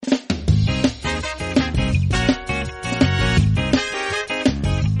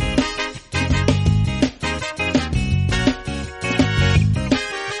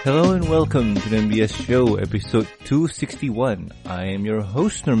welcome to the MBS show, episode 261. I am your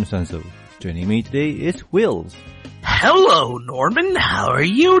host, Norman Sanzo. Joining me today is Wills. Hello, Norman. How are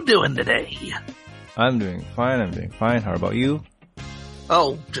you doing today? I'm doing fine. How about you?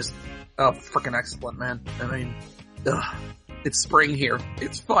 Frickin' excellent, man. I mean, it's spring here.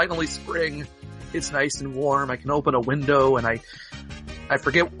 It's finally spring. It's nice and warm. I can open a window and I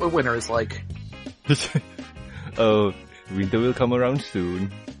forget what winter is like. Oh, winter will come around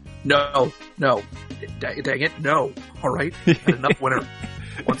soon. No. Dang it, no. Alright? Had enough winter.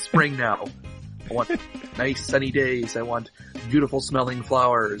 I want spring now. I want nice sunny days. I want beautiful smelling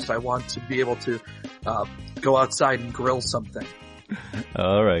flowers. I want to be able to go outside and grill something.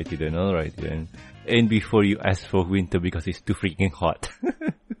 Alrighty then. And before you ask for winter because it's too freaking hot.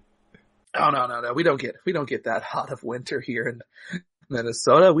 Oh, no. We don't get that hot of winter here in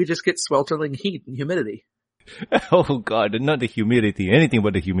Minnesota. We just get sweltering heat and humidity. Oh god, not the humidity. Anything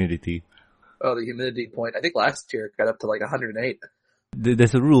but the humidity. Oh, the humidity point. I think last year it got up to like 108.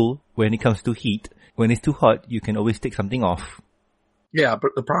 There's a rule when it comes to heat. When it's too hot, you can always take something off. Yeah,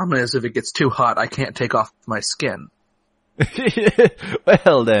 but the problem is if it gets too hot, I can't take off my skin.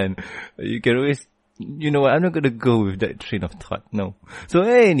 Well then, you can always, you know what, I'm not gonna go with that train of thought, no. So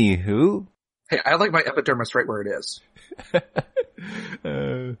anywho. Hey, I like my epidermis right where it is.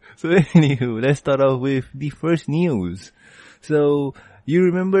 So anywho, let's start off with the first news. So, you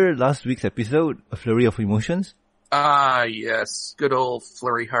remember last week's episode, A Flurry of Emotions? Ah, yes. Good old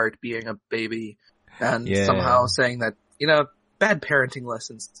Flurry Heart being a baby. And somehow saying that, bad parenting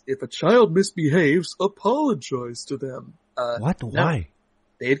lessons. If a child misbehaves, apologize to them. What? Why? No,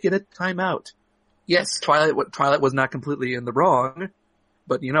 they'd get a timeout. Yes, Twilight was not completely in the wrong,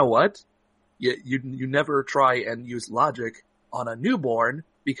 but you know what? You never try and use logic on a newborn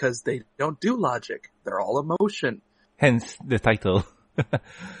because they don't do logic. They're all emotion. Hence the title.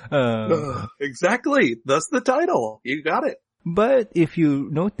 Exactly. That's the title. You got it. But if you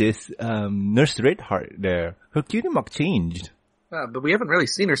notice, Nurse Redheart there, her cutie mark changed. But we haven't really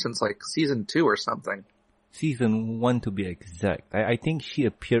seen her since like season 2 or something. Season 1 to be exact. I think she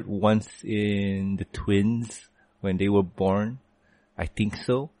appeared once in the twins when they were born. I think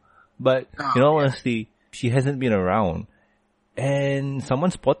so. But in all honesty, she hasn't been around. And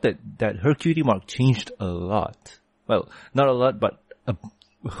someone spotted that her cutie mark changed a lot. Well, not a lot, but a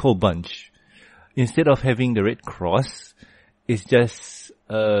whole bunch. Instead of having the red cross, it's just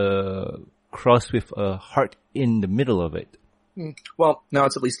a cross with a heart in the middle of it. Well, now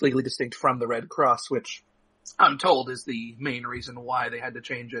it's at least legally distinct from the Red Cross, which I'm told is the main reason why they had to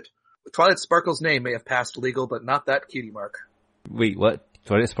change it. Twilight Sparkle's name may have passed legal, but not that cutie mark. Wait, what?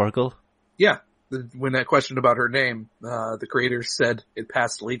 Twilight Sparkle? Yeah. When that question about her name, the creators said it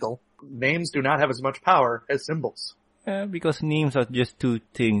passed legal. Names do not have as much power as symbols. Yeah, because names are just two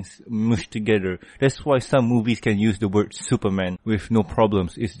things mushed together. That's why some movies can use the word Superman with no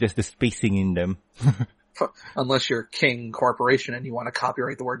problems. It's just the spacing in them. Unless you're King Corporation and you want to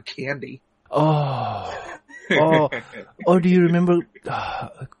copyright the word candy. Oh, do you remember?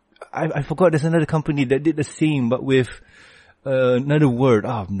 I forgot there's another company that did the same, but with another word.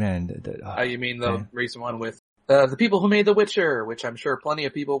 Oh man. You mean the recent one with the people who made The Witcher, which I'm sure plenty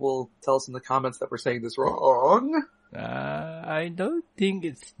of people will tell us in the comments that we're saying this wrong. I don't think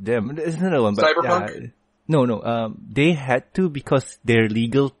it's them. There's another one. But, Cyberpunk? No. They had to because their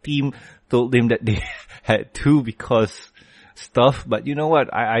legal team told them that they had to because stuff. But you know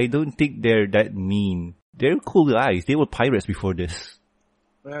what? I don't think they're that mean. They're cool guys. They were pirates before this.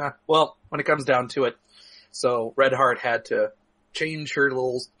 Yeah. Well, when it comes down to it, so Redheart had to change her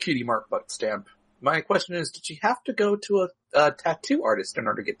little cutie mark butt stamp. My question is, did she have to go to a tattoo artist in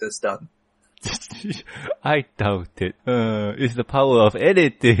order to get this done? I doubt it. It's the power of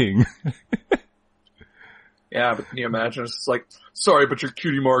editing. Yeah, but can you imagine? It's like, sorry, but your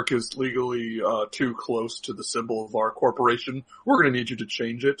cutie mark is legally too close to the symbol of our corporation. We're going to need you to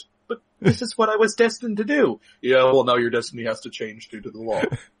change it. But this is what I was destined to do. Yeah, well, now your destiny has to change due to the law.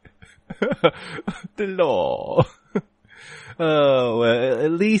 The law. Well,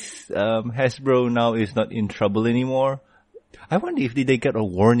 at least Hasbro now is not in trouble anymore. I wonder if they get a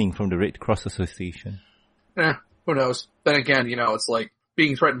warning from the Red Cross Association. Who knows? Then again, it's like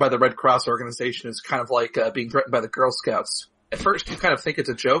being threatened by the Red Cross organization is kind of like being threatened by the Girl Scouts. At first you kind of think it's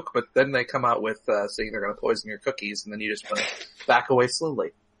a joke, but then they come out with saying they're going to poison your cookies, and then you just want to back away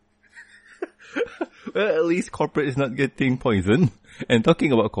slowly. Well, at least corporate is not getting poisoned. And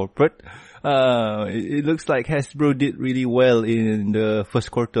talking about corporate, it looks like Hasbro did really well in the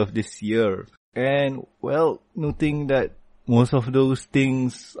first quarter of this year. And, well, noting that most of those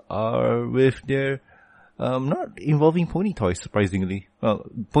things are with their not involving pony toys, surprisingly. Well,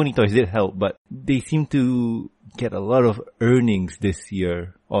 pony toys did help, but they seem to get a lot of earnings this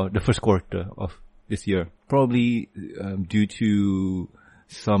year, or the first quarter of this year. Probably due to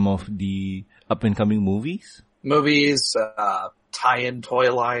some of the up-and-coming movies. Movies, tie-in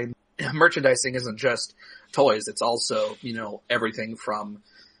toy line. Merchandising isn't just toys, it's also, everything from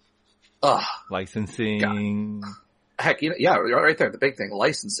licensing. God. Heck, yeah, right there, the big thing,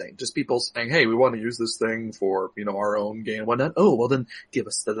 licensing. Just people saying, hey, we want to use this thing for, our own game and whatnot. Oh, well then,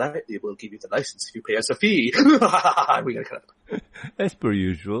 we'll give you the license if you pay us a fee. We gotta cut it. As per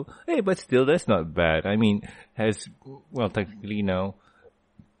usual. Hey, but still, that's not bad. I mean, technically no.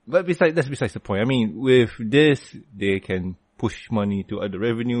 But that's besides the point. I mean, with this, they can push money to other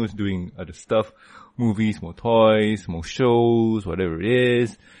revenues, doing other stuff. Movies, more toys, more shows, whatever it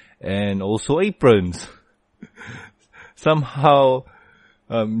is. And also aprons. Somehow,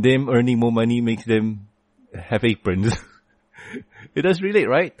 them earning more money makes them have aprons. It does relate,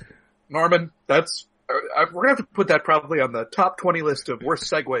 right? Norman, we're gonna have to put that probably on the top 20 list of worst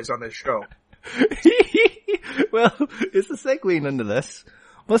segues on this show. Well, it's a segue nonetheless.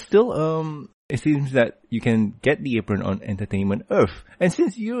 But still, it seems that you can get the apron on Entertainment Earth. And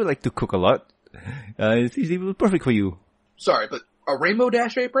since you like to cook a lot, it seems even perfect for you. Sorry, but a Rainbow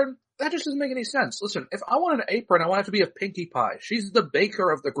Dash apron? That just doesn't make any sense. Listen, if I want an apron, I want it to be of Pinkie Pie. She's the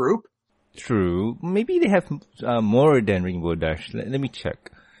baker of the group. True. Maybe they have more than Rainbow Dash. Let me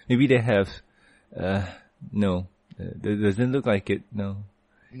check. Maybe they have... no. It doesn't look like it. No.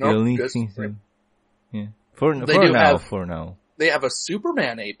 No, yeah. For now. They have a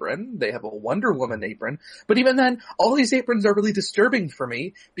Superman apron. They have a Wonder Woman apron. But even then, all these aprons are really disturbing for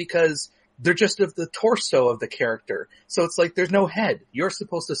me because they're just of the torso of the character. So it's like there's no head. You're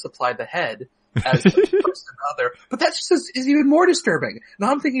supposed to supply the head as the person other. But that just is even more disturbing.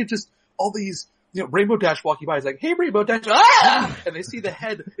 Now I'm thinking of just all these, Rainbow Dash walking by is like, hey, Rainbow Dash, ah! And they see the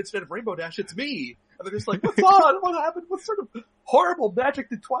head instead of Rainbow Dash, it's me. And they're just like, what's on? What happened? What sort of horrible magic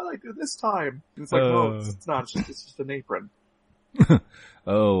did Twilight do this time? And it's like, no, it's not. It's just an apron.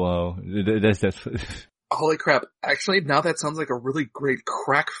 Oh, wow. That's Holy crap. Actually, now that sounds like a really great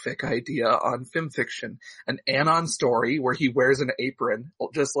crack fic idea on FimFiction. An Anon story where he wears an apron,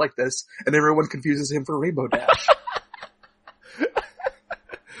 just like this, and everyone confuses him for Rainbow Dash.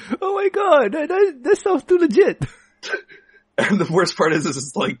 Oh my god, that sounds too legit. And the worst part is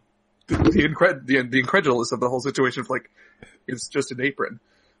it's like, the incredulous of the whole situation, like, it's just an apron.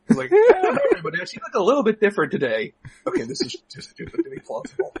 It's like, Rainbow Dash, you look a little bit different today. Okay, this is just too good to be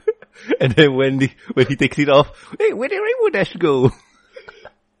plausible. And then when he takes it off, hey, where did Rainbow Dash go?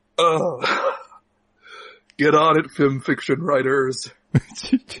 Get on it, FimFiction writers.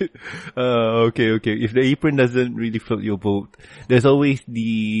 Okay. If the apron doesn't really float your boat, there's always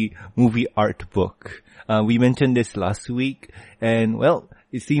the movie art book. We mentioned this last week, and well,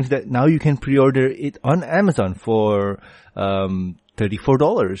 it seems that now you can pre-order it on Amazon for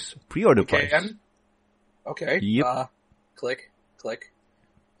 $34 pre-order price. Okay. Yep. Click.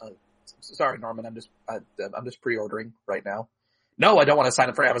 Sorry, Norman. I'm just pre-ordering right now. No, I don't want to sign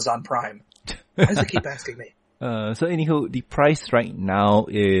up for Amazon Prime. Why does it keep asking me? So anywho, the price right now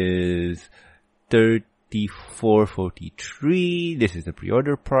is $34.43. This is the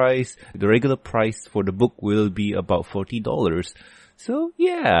pre-order price. The regular price for the book will be about $40. So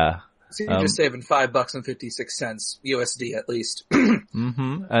yeah. So you're just saving $5.56 USD at least.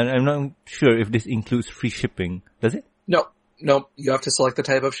 Mm-hmm. And I'm not sure if this includes free shipping. Does it? No, you have to select the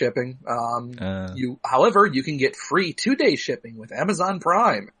type of shipping. However, you can get free 2-day shipping with Amazon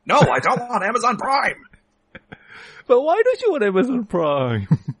Prime. No, I don't want Amazon Prime. But why don't you want Amazon Prime?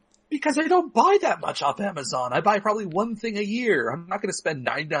 Because I don't buy that much off Amazon. I buy probably one thing a year. I'm not going to spend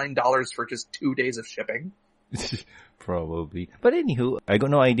 $99 for just 2 days of shipping. Probably. But anywho, I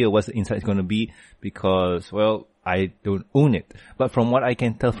got no idea what the inside's going to be because, well, I don't own it. But from what I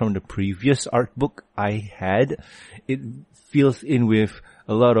can tell from the previous art book I had, it fills in with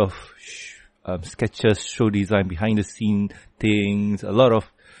a lot of sketches, show design, behind the scene things, a lot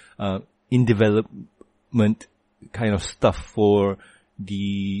of in development kind of stuff for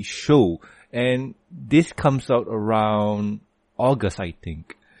the show. And this comes out around August, I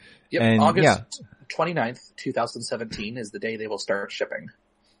think. Yep, and August 29th, 2017 is the day they will start shipping.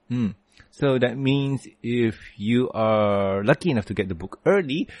 So that means if you are lucky enough to get the book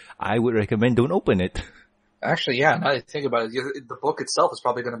early, I would recommend don't open it. Actually, yeah, now that I think about it, the book itself is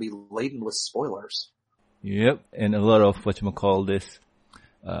probably going to be laden with spoilers. Yep, and a lot of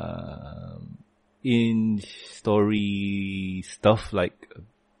in story stuff like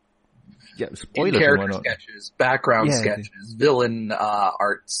spoilers and character whatnot. sketches, background sketches, villain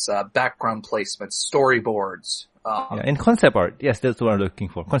arts, background placements, storyboards. And concept art. Yes, that's what I'm looking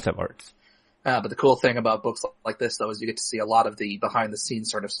for. Concept arts. But the cool thing about books like this, though, is you get to see a lot of the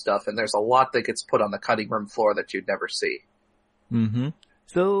behind-the-scenes sort of stuff, and there's a lot that gets put on the cutting room floor that you'd never see. Mm-hmm.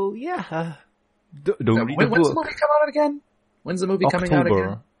 So, yeah. Don't read the book. When's the movie come out again? When's the movie coming out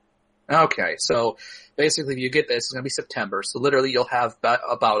again? Okay, so basically if you get this, it's going to be September, so literally you'll have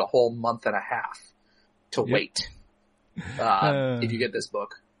about a whole month and a half to wait if you get this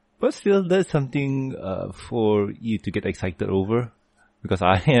book. But still, that's something for you to get excited over, because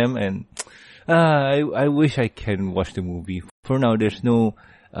I am, and I wish I can watch the movie. For now, there's no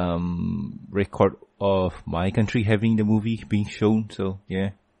record of my country having the movie being shown, so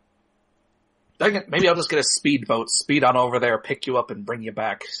yeah. Maybe I'll just get a speedboat, speed on over there, pick you up, and bring you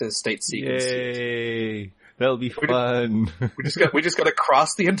back to the state so you can see it. Yay! That'll be fun. We just got to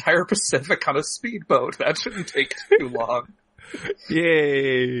cross the entire Pacific on a speedboat. That shouldn't take too long.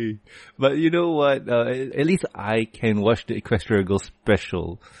 Yay! But you know what? At least I can watch the Equestria Girl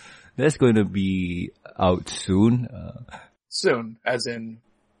special. That's going to be out soon. Soon, as in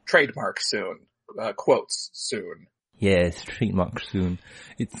trademark soon. Quotes soon. Yes, trademark soon.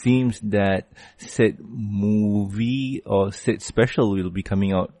 It seems that said movie or said special will be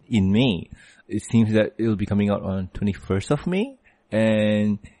coming out in May. It seems that it will be coming out on 21st of May,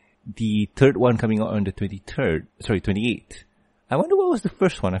 and the third one coming out on the 28th. I wonder what was the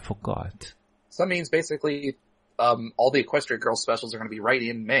first one. I forgot. So that means basically all the Equestria Girl specials are going to be right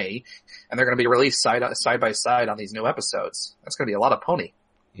in May, and they're going to be released side by side on these new episodes. That's going to be a lot of pony.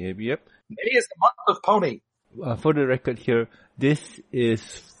 Yep. May is the month of pony. For the record here, this is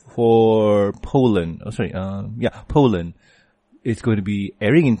for Poland. Poland. It's going to be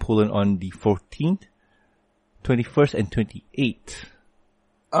airing in Poland on the 14th, 21st, and 28th.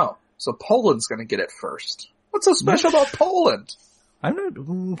 Oh, so Poland's going to get it first. What's so special about Poland? I'm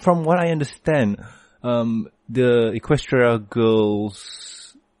not, from what I understand, the Equestria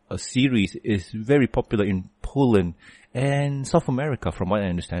Girls series is very popular in Poland and South America, from what I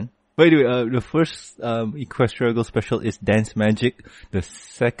understand. By the way, the first Equestria Girl special is Dance Magic, the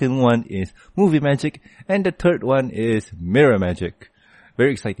second one is Movie Magic, and the third one is Mirror Magic.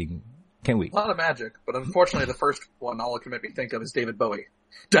 Very exciting. Can't wait. A lot of magic, but unfortunately the first one all it can make me think of is David Bowie.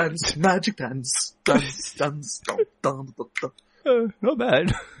 Dance, magic dance, dance, dance, dun, dun, dun, dun. Not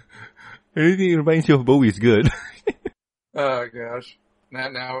bad. Anything that reminds you of Bowie is good. Oh gosh.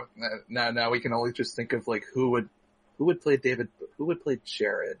 Now we can only just think of like who would play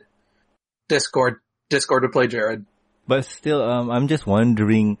Jared? Discord would play Jared. But still, I'm just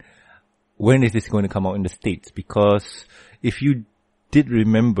wondering when is this going to come out in the States? Because if you did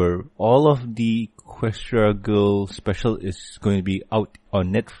remember, all of the Equestria Girl special is going to be out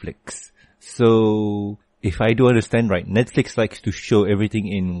on Netflix. So, if I do understand right, Netflix likes to show everything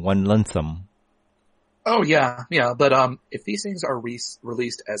in one lump sum. Oh yeah, but if these things are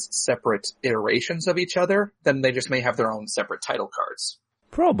released as separate iterations of each other, then they just may have their own separate title cards.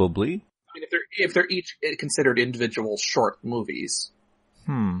 Probably. I mean, if they're each considered individual short movies.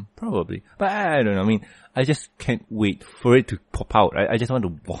 Probably. But I don't know. I mean, I just can't wait for it to pop out. I just want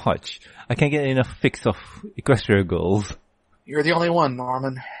to watch. I can't get enough fix of Equestria Girls. You're the only one,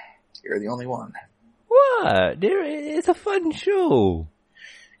 Norman. You're the only one. What? It's a fun show.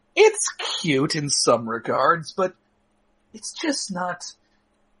 It's cute in some regards, but it's just not...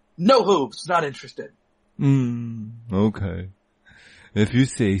 No hooves, not interested. Okay. If you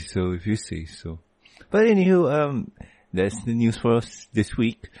say so. But anywho, that's the news for us this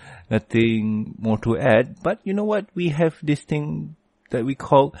week. Nothing more to add. But you know what? We have this thing that we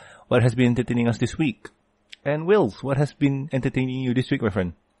call what has been entertaining us this week. And Wills, what has been entertaining you this week, my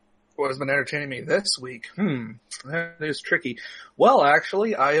friend? What has been entertaining me this week? That is tricky. Well,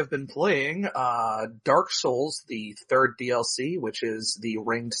 actually, I have been playing Dark Souls, the third DLC, which is the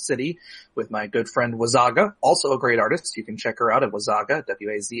Ringed City, with my good friend Wazaga, also a great artist. You can check her out at Wazaga,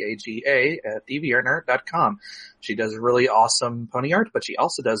 W-A-Z-A-G-A, at DeviantArt.com. She does really awesome pony art, but she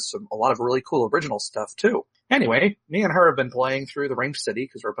also does a lot of really cool original stuff, too. Anyway, me and her have been playing through the Ringed City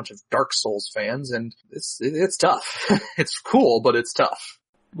because we're a bunch of Dark Souls fans, and it's tough. It's cool, but it's tough.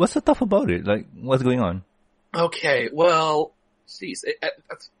 What's so tough about it? Like, what's going on? Okay, well, geez,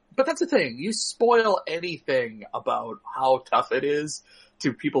 but that's the thing. You spoil anything about how tough it is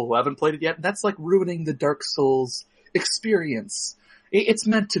to people who haven't played it yet, and that's like ruining the Dark Souls experience. It's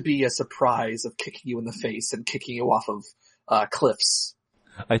meant to be a surprise of kicking you in the face and kicking you off of cliffs.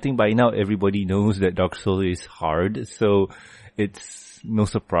 I think by now everybody knows that Dark Souls is hard, so it's no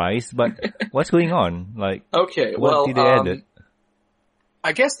surprise. But what's going on? Like, okay, what did they add it?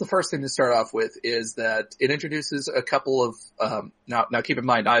 I guess the first thing to start off with is that it introduces a couple of, now keep in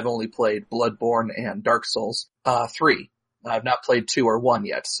mind, I've only played Bloodborne and Dark Souls, 3. I've not played 2 or 1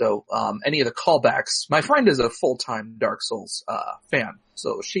 yet, so, any of the callbacks, my friend is a full-time Dark Souls, fan,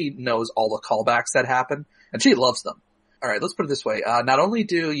 so she knows all the callbacks that happen, and she loves them. Alright, let's put it this way, not only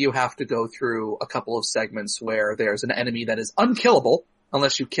do you have to go through a couple of segments where there's an enemy that is unkillable,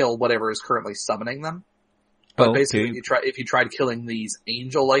 unless you kill whatever is currently summoning them, but basically, if you tried killing these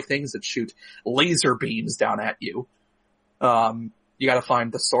angel-like things that shoot laser beams down at you, you gotta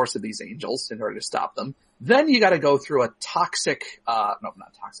find the source of these angels in order to stop them. Then you gotta go through a toxic, no,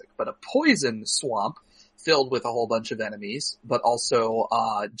 not toxic, but a poison swamp filled with a whole bunch of enemies, but also,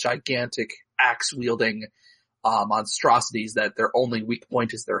 gigantic axe-wielding, monstrosities that their only weak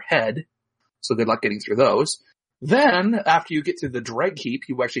point is their head. So good luck getting through those. Then, after you get through the Dreg Keep,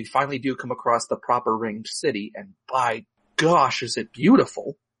 you actually finally do come across the proper ringed city, and by gosh, is it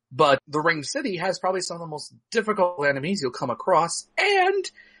beautiful. But the ringed city has probably some of the most difficult enemies you'll come across,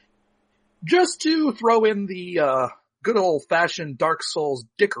 and just to throw in the, good old-fashioned Dark Souls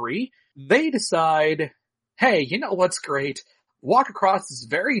dickery, they decide, hey, you know what's great? Walk across this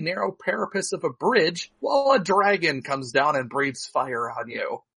very narrow parapet of a bridge while a dragon comes down and breathes fire on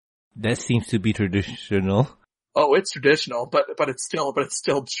you. That seems to be traditional. Oh, it's traditional, but it's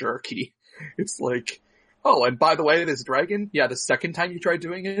still jerky. It's like, oh, and by the way, this dragon, yeah, the second time you try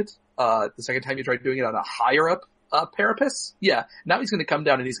doing it on a higher up, parapet, yeah, now he's gonna come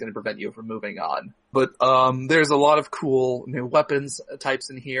down and he's gonna prevent you from moving on. But, there's a lot of cool new weapons types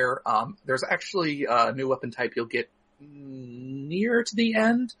in here. There's actually a new weapon type you'll get near to the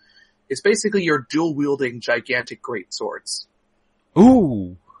end. It's basically your dual wielding gigantic great swords.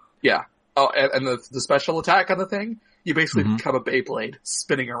 Ooh! Yeah. Oh, and the special attack on the thing, you basically become a Beyblade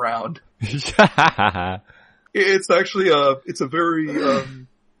spinning around. It's actually it's a very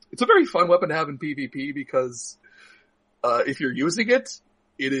fun weapon to have in PvP because, if you're using it,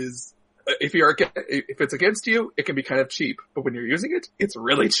 it is, if it's against you, it can be kind of cheap, but when you're using it, it's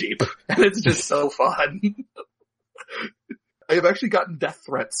really cheap, and it's just so fun. I have actually gotten death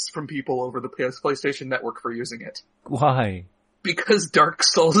threats from people over the PlayStation Network for using it. Why? Because Dark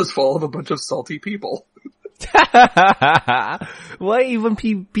Souls is full of a bunch of salty people. Why even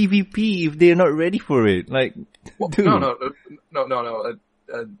PvP if they're not ready for it? Like, well, dude. No.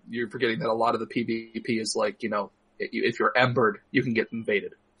 You're forgetting that a lot of the PvP is like, you know, if you're embered, you can get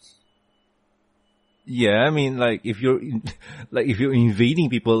invaded. Yeah, I mean, like if you're invading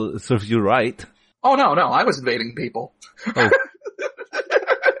people, it serves you right. Oh no, I was invading people. Oh.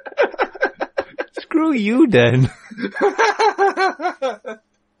 Screw you then.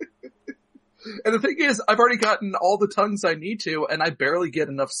 And the thing is, I've already gotten all the tongues I need to, and I barely get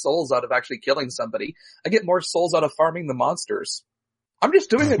enough souls out of actually killing somebody. I get more souls out of farming the monsters. I'm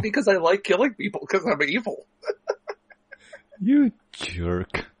just doing it because I like killing people, because I'm evil. You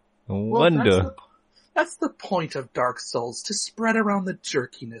jerk. No wonder. That's the point of Dark Souls, to spread around the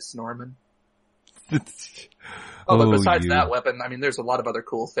jerkiness, Norman. But besides that weapon, I mean, there's a lot of other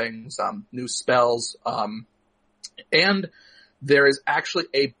cool things, new spells, and there is actually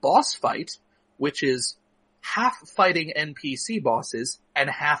a boss fight, which is half fighting NPC bosses and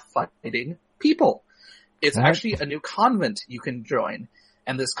half fighting people. It's actually a new convent you can join,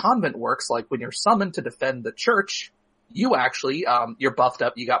 and this convent works like when you're summoned to defend the church, you actually, you're buffed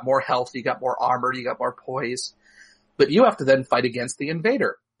up, you got more health, you got more armor, you got more poise, but you have to then fight against the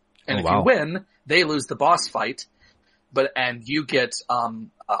invader. And if you win, they lose the boss fight, and you get,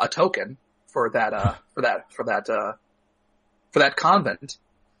 a token for that convent.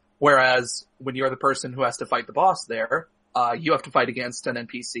 Whereas when you're the person who has to fight the boss there, you have to fight against an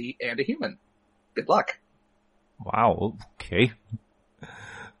NPC and a human. Good luck. Wow, okay.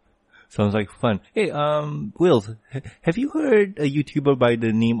 Sounds like fun. Hey, Wills, have you heard a YouTuber by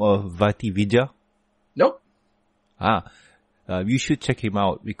the name of Vati Vijay? Nope. You should check him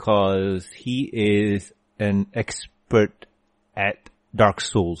out because he is an expert at Dark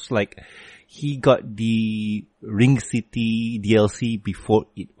Souls. Like, he got the Ring City DLC before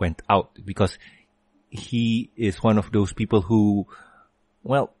it went out because he is one of those people who,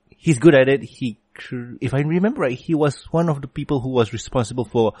 well, he's good at it. If I remember right, he was one of the people who was responsible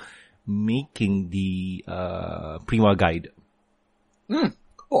for making the Prima guide.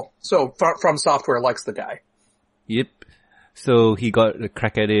 Cool. So From Software likes the guy. Yep. So he got a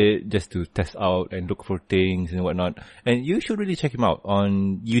crack at it just to test out and look for things and whatnot. And you should really check him out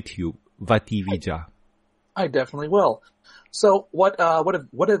on YouTube, Vati Vijay. I definitely will. So what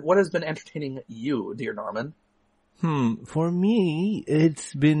has been entertaining you, dear Norman? For me,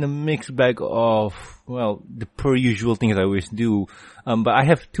 it's been a mixed bag of, well, the per usual things I always do. But I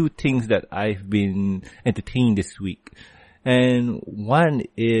have two things that I've been entertained this week. And one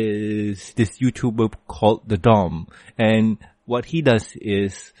is this YouTuber called The Dom. And what he does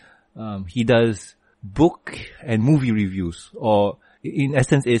is, he does book and movie reviews, or in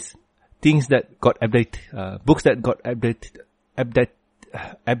essence is things that got updated, books that got updated.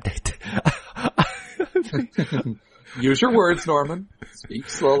 Use your words, Norman. Speak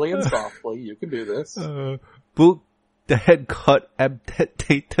slowly and softly. You can do this. Book that got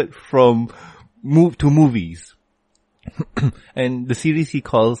adapted from to movies. And the series he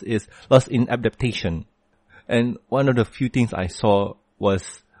calls is Lost in Adaptation. And one of the few things I saw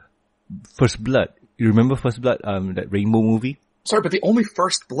was First Blood. You remember First Blood, that Rainbow movie? Sorry, but the only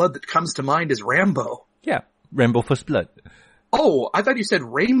First Blood that comes to mind is Rambo. Yeah, Rambo First Blood. Oh, I thought you said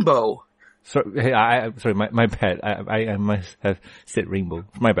Rainbow. Sorry, sorry, my bad. I must have said Rainbow.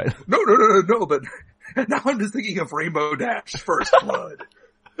 My bad. No, but now I'm just thinking of Rainbow Dash First Blood.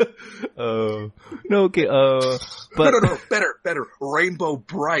 No, okay, but... No, better. Rainbow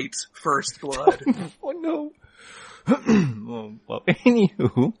Bright First Blood. Oh no. Well,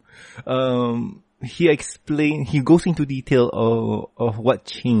 anywho, he goes into detail of what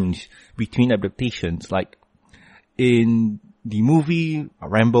changed between adaptations. Like, in the movie,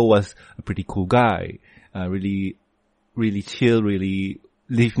 Rambo was a pretty cool guy, really, really chill, really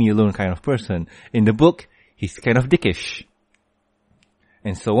leave me alone kind of person. In the book, he's kind of dickish.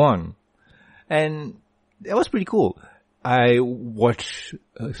 And so on. And that was pretty cool. I watched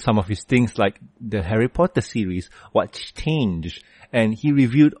some of his things like the Harry Potter series, what changed. And he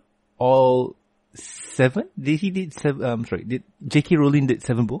reviewed all 7? Did J.K. Rowling did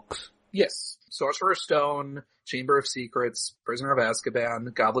 7 books? Yes. Sorcerer's Stone, Chamber of Secrets, Prisoner of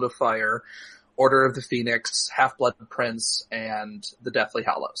Azkaban, Goblet of Fire, Order of the Phoenix, Half-Blood Prince, and The Deathly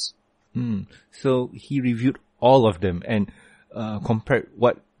Hallows. So he reviewed all of them and compared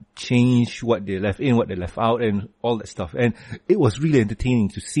what changed, what they left in, what they left out, and all that stuff. And it was really entertaining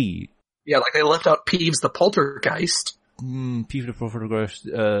to see. Yeah, like they left out Peeves the Poltergeist. Peeves the Poltergeist,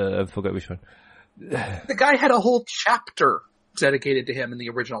 I forgot which one. The guy had a whole chapter dedicated to him in the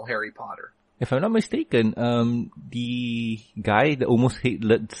original Harry Potter. If I'm not mistaken, the guy, the almost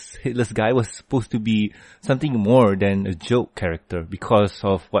hitless guy, was supposed to be something more than a joke character because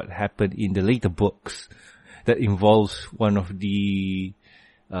of what happened in the later books that involves one of the,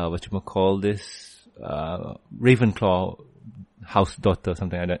 Ravenclaw house daughter,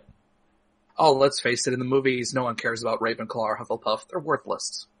 something like that. Oh, let's face it, in the movies, no one cares about Ravenclaw or Hufflepuff. They're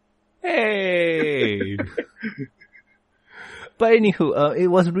worthless. Hey! But anywho, it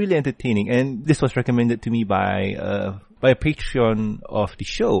was really entertaining, and this was recommended to me by a Patreon of the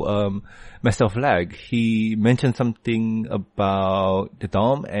show, Myself Lag. He mentioned something about the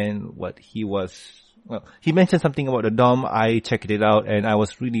Dom and what he mentioned something about the Dom. I checked it out, and I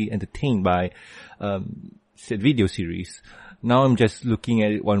was really entertained by said video series. Now I'm just looking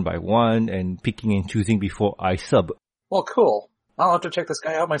at it one by one and picking and choosing before I sub. Well, cool. I'll have to check this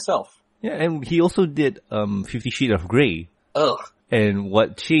guy out myself. Yeah, and he also did 50 Shades of Grey. Ugh. And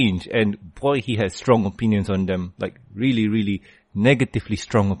what changed, and boy, he has strong opinions on them, like really, really negatively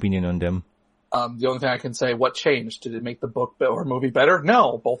strong opinion on them. The only thing I can say, what changed? Did it make the book or movie better?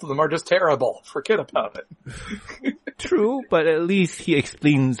 No, both of them are just terrible. Forget about it. True, but at least he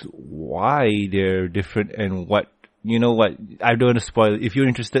explains why they're different and what, you know what, I don't want to spoil it. If you're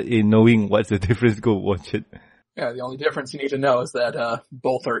interested in knowing what's the difference, go watch it. Yeah, the only difference you need to know is that,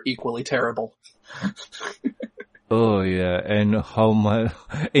 both are equally terrible. Oh yeah, and how much,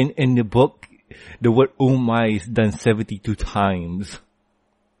 in the book, the word oh my is done 72 times.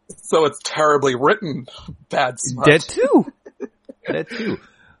 So it's terribly written, bad smut. That too.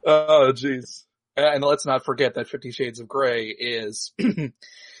 Oh jeez. And let's not forget that 50 Shades of Grey is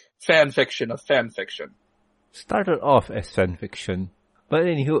fan fiction of fan fiction. Started off as fan fiction. But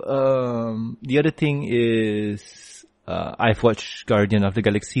anywho, the other thing is, I've watched Guardian of the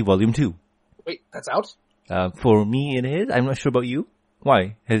Galaxy Volume 2. Wait, that's out? For me it is. I'm not sure about you.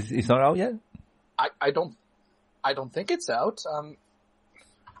 Why? It's not out yet? I don't think it's out.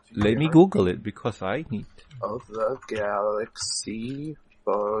 Let me Google it because I need. Of the Galaxy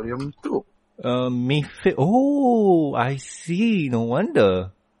Volume 2. May 5th. Oh, I see. No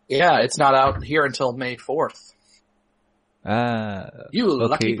wonder. Yeah, it's not out here until May 4th. You okay.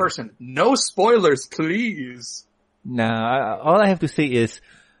 lucky person. No spoilers, please. Nah, all I have to say is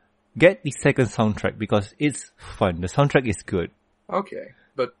get the second soundtrack because it's fun. The soundtrack is good. Okay.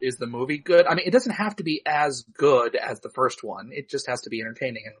 But is the movie good? I mean, it doesn't have to be as good as the first one. It just has to be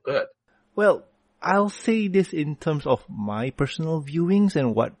entertaining and good. Well, I'll say this in terms of my personal viewings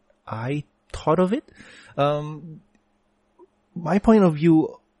and what I thought of it. My point of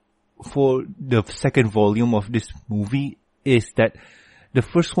view for the second volume of this movie is that the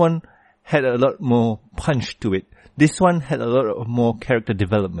first one had a lot more punch to it. This one had a lot of more character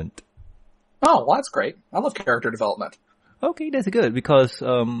development. Oh, well, that's great. I love character development. Okay, that's good because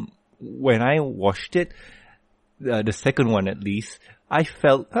when I watched it, the second one at least, I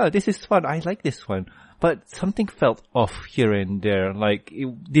felt, this is fun. I like this one. But something felt off here and there. Like,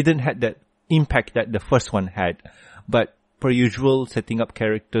 it didn't have that impact that the first one had. But per usual, setting up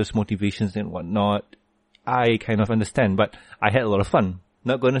characters, motivations and whatnot, I kind of understand. But I had a lot of fun.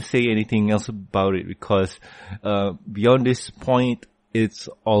 Not going to say anything else about it because beyond this point, it's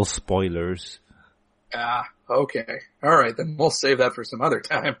all spoilers. Ah, okay. All right, then we'll save that for some other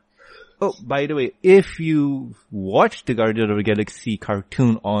time. Oh, by the way, if you watch the Guardian of the Galaxy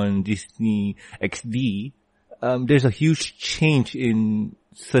cartoon on Disney XD, there's a huge change in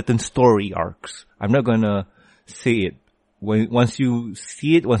certain story arcs. I'm not gonna say it. Once you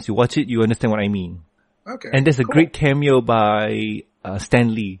see it, once you watch it, you understand what I mean. Okay. And there's a great cameo by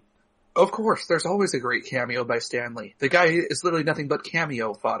Stan Lee. Of course, there's always a great cameo by Stan Lee. The guy is literally nothing but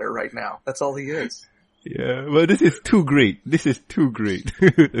cameo fodder right now. That's all he is. Yeah, well, this is too great. This is too great.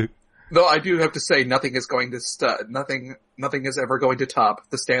 Though I do have to say, nothing is ever going to top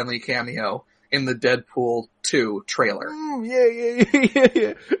the Stan Lee cameo in the Deadpool 2 trailer. Yeah.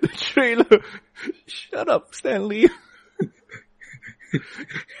 The trailer. Shut up, Stan Lee.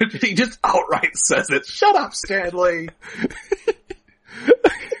 He just outright says it. Shut up, Stan Lee.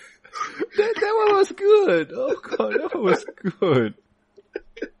 That one was good. Oh god, that one was good.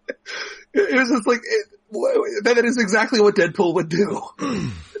 It was just like, that is exactly what Deadpool would do.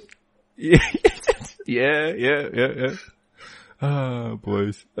 Yeah. Ah,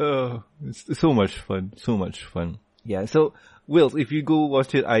 boys. Oh, it's so much fun. Yeah, so, Will, if you go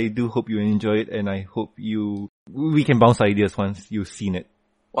watch it, I do hope you enjoy it, and I hope we can bounce ideas once you've seen it.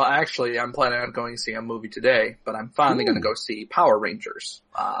 Well, actually, I'm planning on going to see a movie today, but I'm finally going to go see Power Rangers.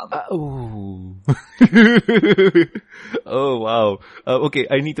 Oh, wow. Okay,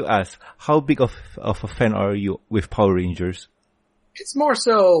 I need to ask, how big of a fan are you with Power Rangers? It's more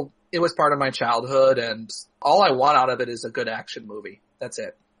so, it was part of my childhood, and all I want out of it is a good action movie. That's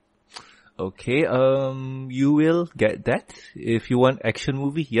it. Okay, you will get that. If you want action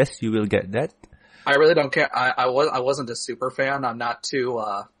movie, yes, you will get that. I really don't care. I wasn't a super fan. I'm not too,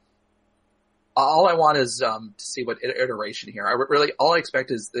 all I want is, to see what iteration here. All I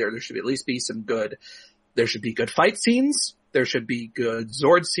expect is there should at least be there should be good fight scenes, there should be good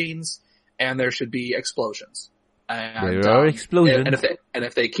Zord scenes, and there should be explosions. And, there are explosions. And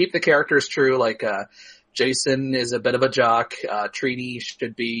if they keep the characters true, like, Jason is a bit of a jock, Trini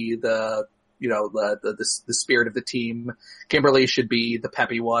should be the spirit of the team. Kimberly should be the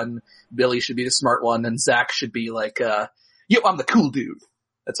peppy one. Billy should be the smart one, and Zach should be like, yo, I'm the cool dude.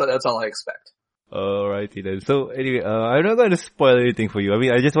 That's all I expect. Alrighty then. So anyway, I'm not going to spoil anything for you. I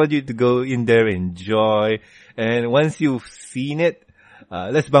mean, I just want you to go in there, enjoy, and once you've seen it,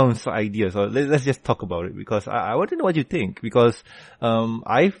 let's bounce ideas, or let's just talk about it, because I want to know what you think, because,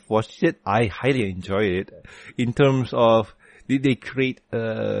 I've watched it, I highly enjoyed it, in terms of, did they create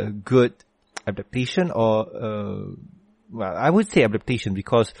a good adaptation, or, well, I would say adaptation,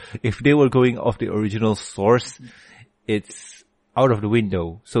 because if they were going off the original source, it's out of the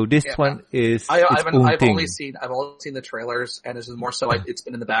window. So this one is I've only seen the trailers, and this is more so it's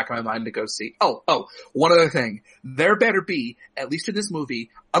been in the back of my mind to go see. Oh, one other thing. There better be, at least in this movie,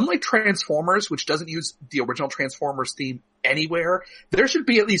 unlike Transformers, which doesn't use the original Transformers theme anywhere, there should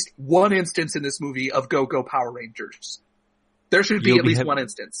be at least one instance in this movie of Go Go Power Rangers. There should be at least one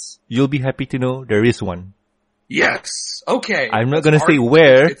instance. You'll be happy to know there is one. Yes. Okay. I'm not going to say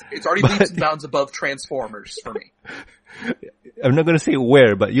where. It's already leaps and bounds above Transformers for me. I'm not going to say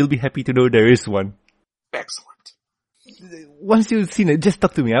where, but you'll be happy to know there is one. Excellent. Once you've seen it, just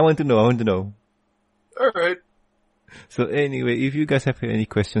talk to me. I want to know. All right. So anyway, if you guys have any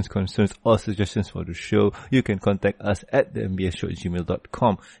questions, concerns, or suggestions for the show, you can contact us at the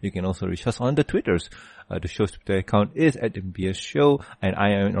mbsshow@gmail.com. You can also reach us on the Twitters. The show's Twitter account is at MBS Show, and I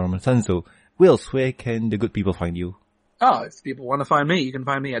am Norman Sanzo. Wills, where can the good people find you? Oh, if people want to find me, you can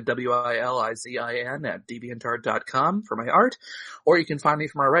find me at WILIZIN at deviantart.com for my art, or you can find me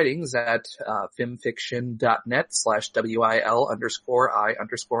for my writings at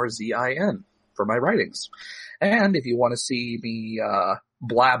filmfiction.net/WIL_I_ZIN for my writings. And if you want to see me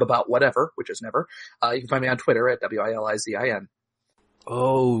blab about whatever, which is never, you can find me on Twitter at WILIZIN.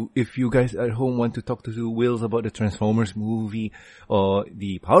 Oh, if you guys at home want to talk to Wills about the Transformers movie or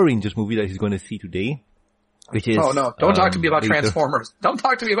the Power Rangers movie that he's going to see today, which is... Oh no, don't talk to me about Transformers. Don't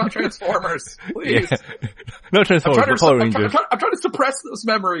talk to me about Transformers, please. Yeah. No Transformers, but Power Rangers. I'm trying to suppress those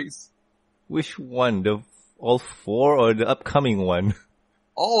memories. Which one? All four or the upcoming one?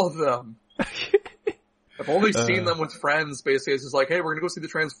 All of them. I've only seen them with friends, basically. It's just like, hey, we're gonna go see the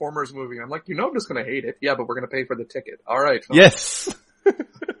Transformers movie. I'm like, I'm just gonna hate it. Yeah, but we're gonna pay for the ticket. Alright. Yes!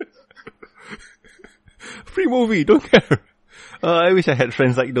 Free movie, don't care. I wish I had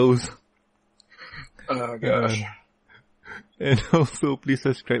friends like those. Oh gosh. And also, please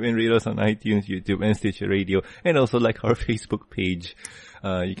subscribe and rate us on iTunes, YouTube, and Stitcher Radio. And also like our Facebook page.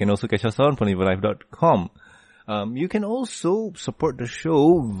 You can also catch us on PonyValive.com. You can also support the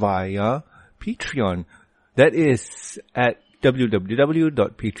show via Patreon. That is at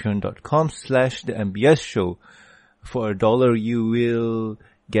www.patreon.com/the MBS show. For $1, you will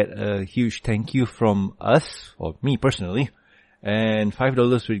get a huge thank you from us, or me personally. And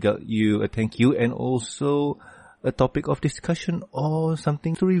 $5 will get you a thank you and also a topic of discussion or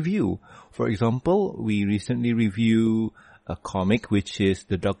something to review. For example, we recently reviewed a comic, which is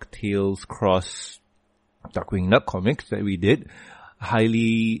the DuckTales cross Darkwing Duck comics that we did.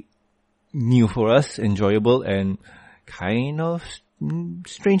 Highly new for us, enjoyable, and kind of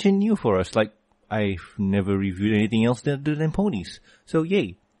strange and new for us. Like, I've never reviewed anything else other than ponies. So,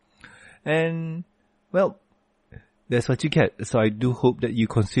 yay. And, well, that's what you get. So I do hope that you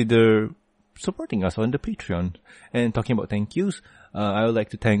consider supporting us on the Patreon. And talking about thank yous, I would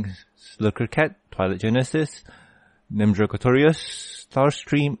like to thank Slurker Cat, Twilight Genesis, Nemdra Kotorius,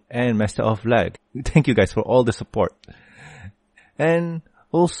 Starstream, and Master of Lag. Thank you guys for all the support. And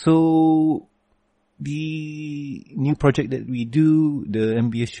also, the new project that we do, the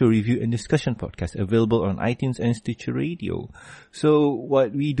MBS Show Review and Discussion Podcast, available on iTunes and Stitcher Radio. So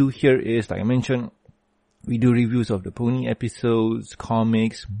what we do here is, like I mentioned, we do reviews of the pony episodes,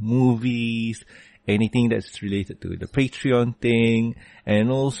 comics, movies, anything that's related to the Patreon thing, and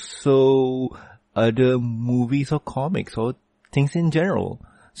also other movies or comics or things in general.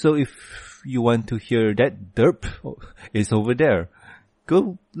 So if you want to hear that derp, it's over there.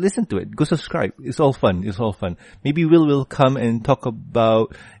 Go listen to it. Go subscribe. It's all fun. Maybe will come and talk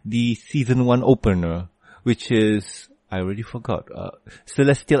about the season 1 opener, which is, I already forgot,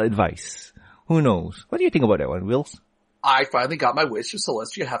 Celestial Advice. Who knows? What do you think about that one, Wills? I finally got my wish of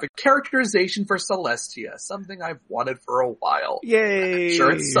Celestia have a characterization for Celestia, something I've wanted for a while. Yay! I'm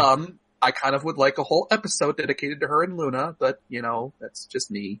sure it's some. I kind of would like a whole episode dedicated to her and Luna, but, that's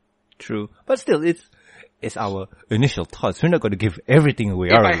just me. True. But still, it's our initial thoughts. We're not going to give everything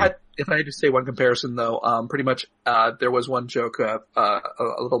away, are we? If I had to say one comparison, though, pretty much, there was one joke, a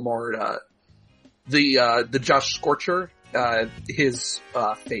little more, the Josh Scorcher, his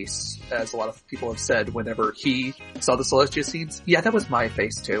face, as a lot of people have said whenever he saw the Celestia scenes. Yeah, that was my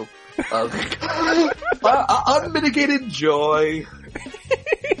face too. Of unmitigated joy.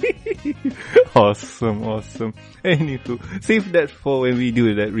 Awesome. Anywho, save that for when we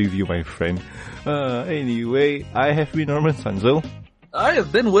do that review, my friend. Anyway, I have been Norman Sanzo. I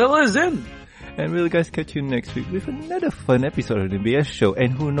have been Will Azin. And we'll guys catch you next week with another fun episode of the MBS show.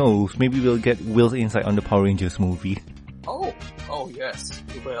 And who knows, maybe we'll get Will's insight on the Power Rangers movie. Oh yes,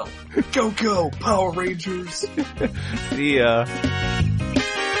 we will. Go, Power Rangers! See ya!